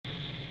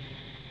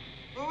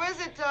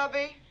it,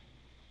 Tubby?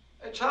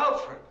 It's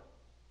Alfred.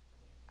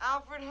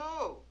 Alfred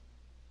who?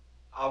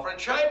 Alfred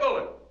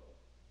Chamberlain.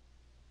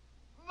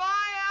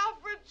 My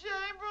Alfred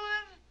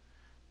Chamberlain?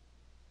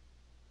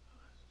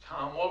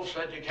 Tom Wolfe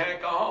said you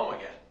can't go home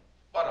again.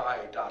 But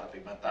I doubt if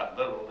he meant that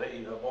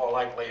literally, more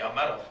likely a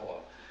metaphor.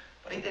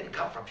 But he didn't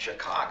come from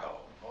Chicago,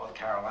 North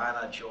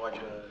Carolina,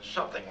 Georgia,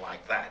 something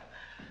like that.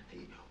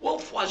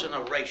 Wolfe wasn't a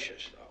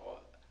racist, though.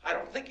 I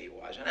don't think he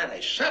was. An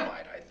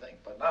anti-Semite, I think,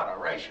 but not a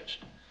racist.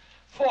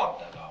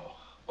 Faulkner, though.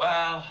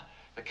 Well,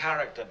 the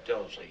character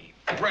Dilsey,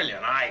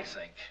 brilliant, I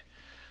think.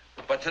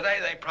 But today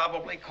they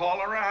probably call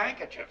her a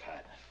handkerchief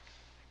head.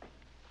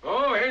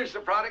 Oh, here's the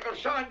prodigal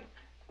son.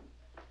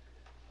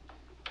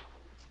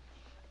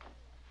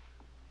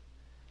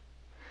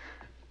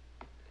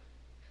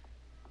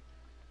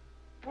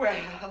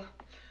 Well,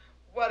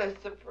 what a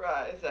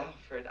surprise,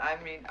 Alfred.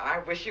 I mean, I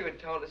wish you had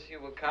told us you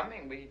were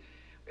coming. We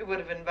would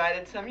have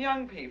invited some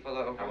young people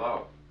over.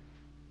 Hello.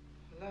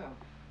 Hello.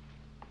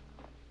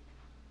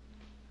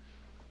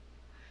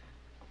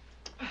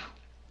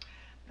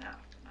 Now,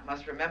 I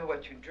must remember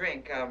what you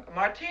drink. A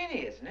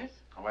martini, isn't it?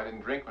 Oh, I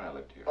didn't drink when I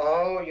lived here.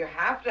 Oh, you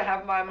have to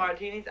have my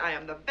martinis. I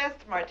am the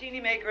best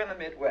martini maker in the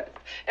Midwest.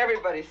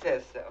 Everybody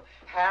says so.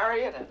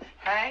 Harriet and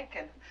Hank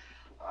and...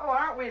 Oh,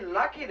 aren't we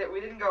lucky that we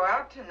didn't go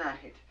out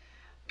tonight?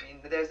 I mean,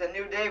 there's a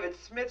new David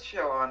Smith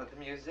show on at the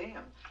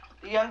museum.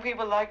 The young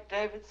people like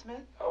David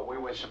Smith? Oh, we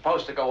were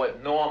supposed to go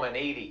with Norm and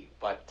Edie,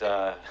 but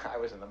I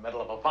was in the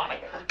middle of a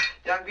Vonnegut.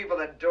 Young people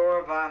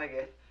adore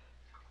Vonnegut.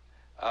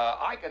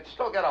 I could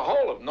still get a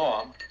hold of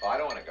Norm. Oh, I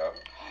don't want to go.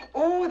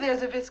 Oh,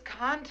 there's a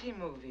Visconti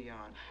movie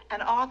on,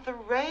 and Arthur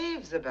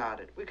raves about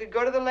it. We could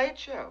go to the Late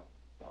Show.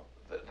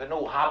 The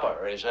new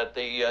Hopper is at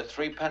the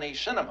Threepenny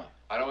Cinema.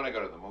 I don't want to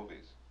go to the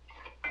movies.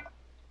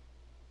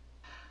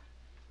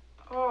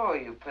 Oh,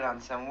 you put on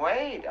some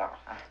weight. Oh.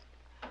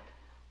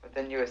 But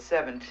then you were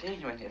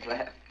 17 when you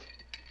left.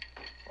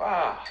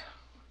 Wow.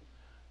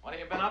 What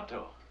have you been up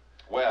to?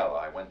 Well,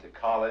 I went to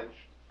college,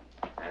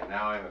 and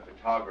now I'm a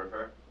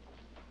photographer.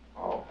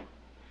 Oh.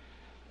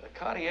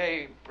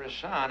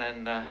 Cartier-Bresson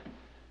and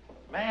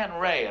Man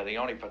Ray are the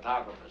only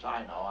photographers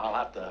I know. I'll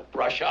have to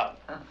brush up.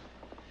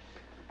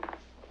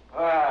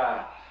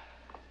 Wow.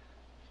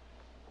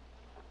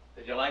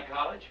 Did you like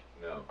college?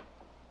 No.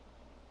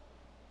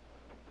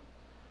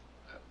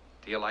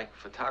 Do you like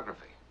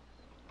photography?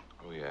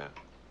 Oh, yeah.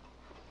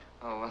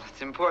 Oh, well,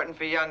 it's important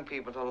for young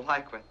people to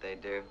like what they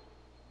do.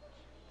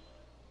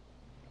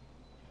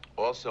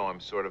 Also,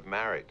 I'm sort of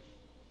married.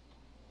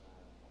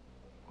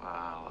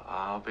 Well,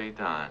 I'll be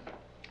darned.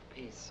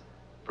 Peace.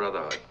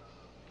 Brotherhood.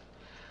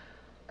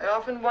 I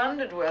often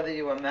wondered whether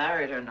you were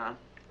married or not.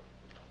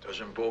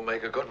 Doesn't Boo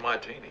make a good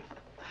martini?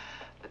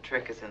 The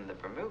trick is in the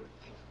vermouth.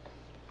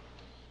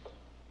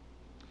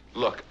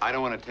 Look, I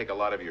don't want to take a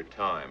lot of your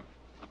time.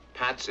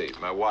 Patsy,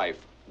 my wife,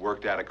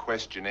 worked out a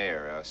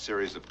questionnaire, a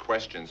series of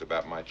questions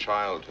about my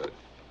childhood.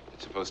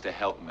 It's supposed to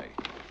help me.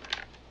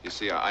 You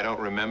see, I don't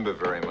remember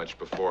very much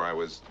before I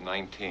was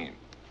 19.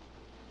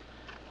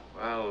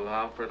 Well,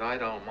 Alfred, I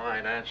don't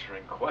mind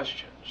answering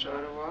questions. So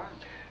do I.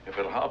 If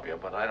it'll help you,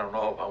 but I don't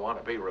know if I want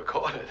to be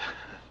recorded.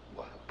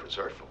 Well,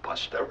 preserved for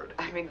posterity.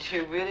 I mean, do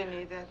you really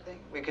need that thing?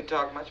 We could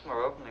talk much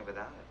more openly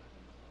without it.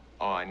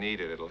 Oh, I need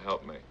it. It'll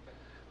help me.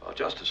 Well,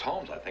 Justice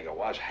Holmes, I think it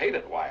was,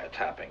 hated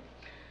wiretapping.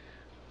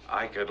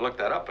 I could look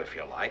that up if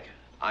you like.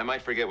 I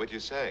might forget what you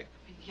say.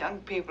 Young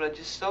people are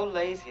just so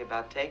lazy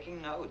about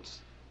taking notes.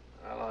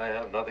 Well, I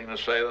have nothing to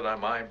say that I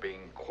mind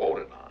being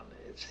quoted on.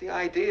 It's the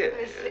idea.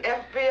 It's the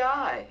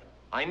FBI.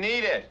 I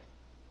need it.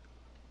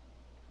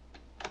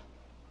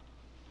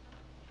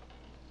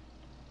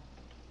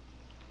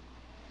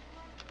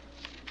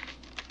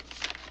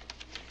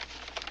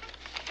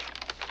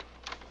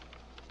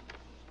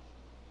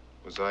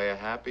 Was I a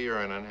happy or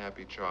an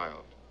unhappy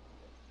child?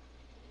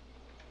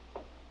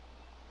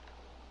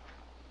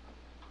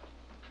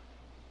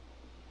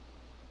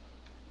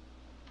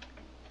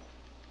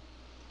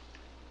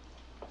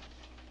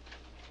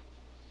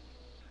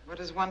 What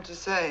is one to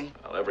say?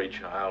 Well, every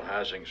child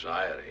has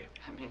anxiety.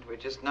 I mean, we're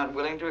just not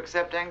willing to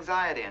accept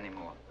anxiety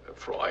anymore.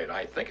 Freud,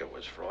 I think it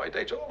was Freud,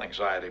 dates all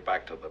anxiety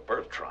back to the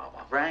birth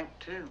trauma. Frank,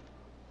 too.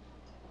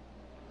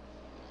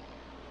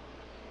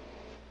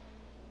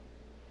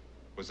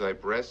 Was I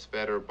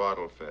breastfed or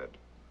bottle fed?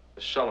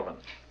 Sullivan.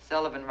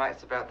 Sullivan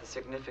writes about the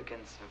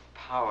significance of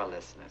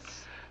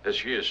powerlessness.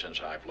 It's years since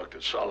I've looked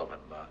at Sullivan.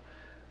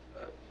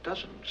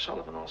 Doesn't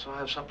Sullivan also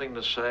have something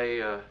to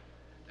say?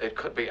 It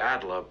could be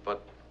Adler,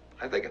 but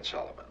I think it's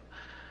Sullivan.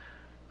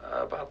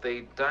 About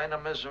the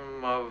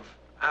dynamism of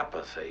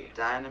apathy.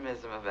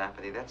 Dynamism of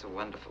apathy, that's a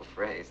wonderful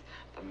phrase.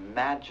 The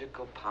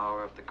magical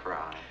power of the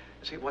cry.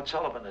 See, what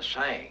Sullivan is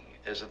saying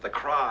is that the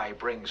cry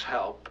brings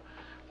help,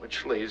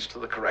 which leads to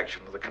the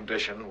correction of the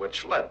condition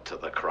which led to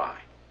the cry.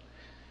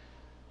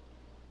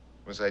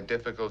 Was I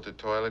difficult to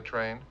toilet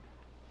train?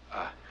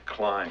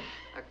 Klein.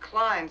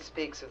 Klein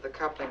speaks of the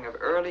coupling of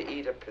early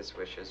Oedipus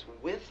wishes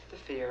with the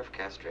fear of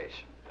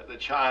castration. The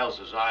child's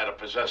desire to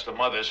possess the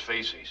mother's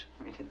feces.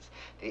 I mean, it's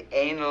the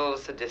anal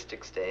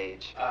sadistic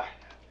stage.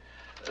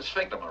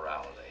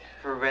 Sphinctermorality.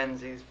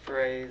 Ferenzi's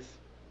phrase.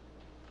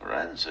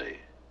 Ferenzi.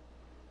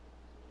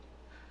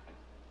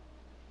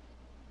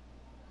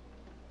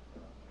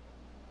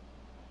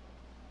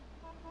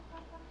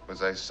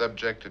 Was I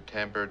subject to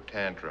temper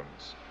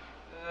tantrums?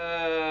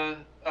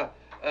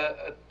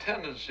 A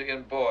tendency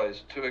in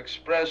boys to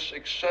express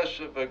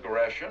excessive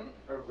aggression.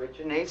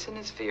 Originates in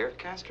his fear of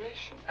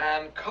castration.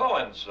 And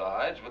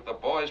coincides with the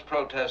boy's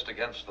protest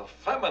against the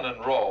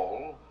feminine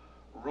role,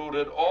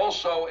 rooted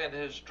also in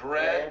his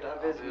dread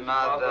of his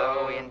mother,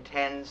 who he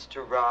intends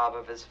to rob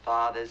of his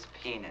father's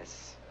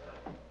penis.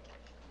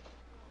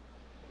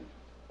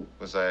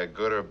 Was I a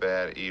good or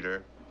bad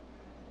eater?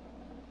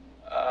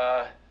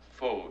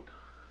 Food.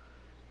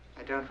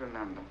 I don't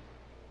remember.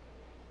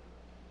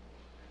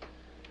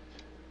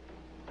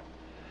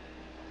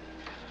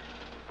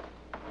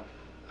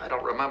 I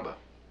don't remember.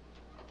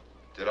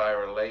 Did I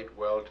relate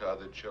well to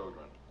other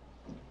children?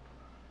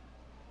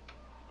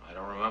 I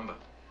don't remember.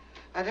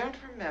 I don't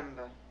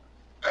remember.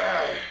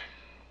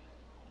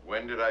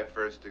 When did I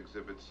first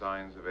exhibit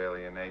signs of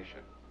alienation?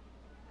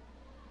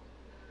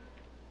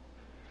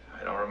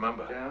 I don't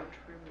remember. Don't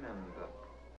remember.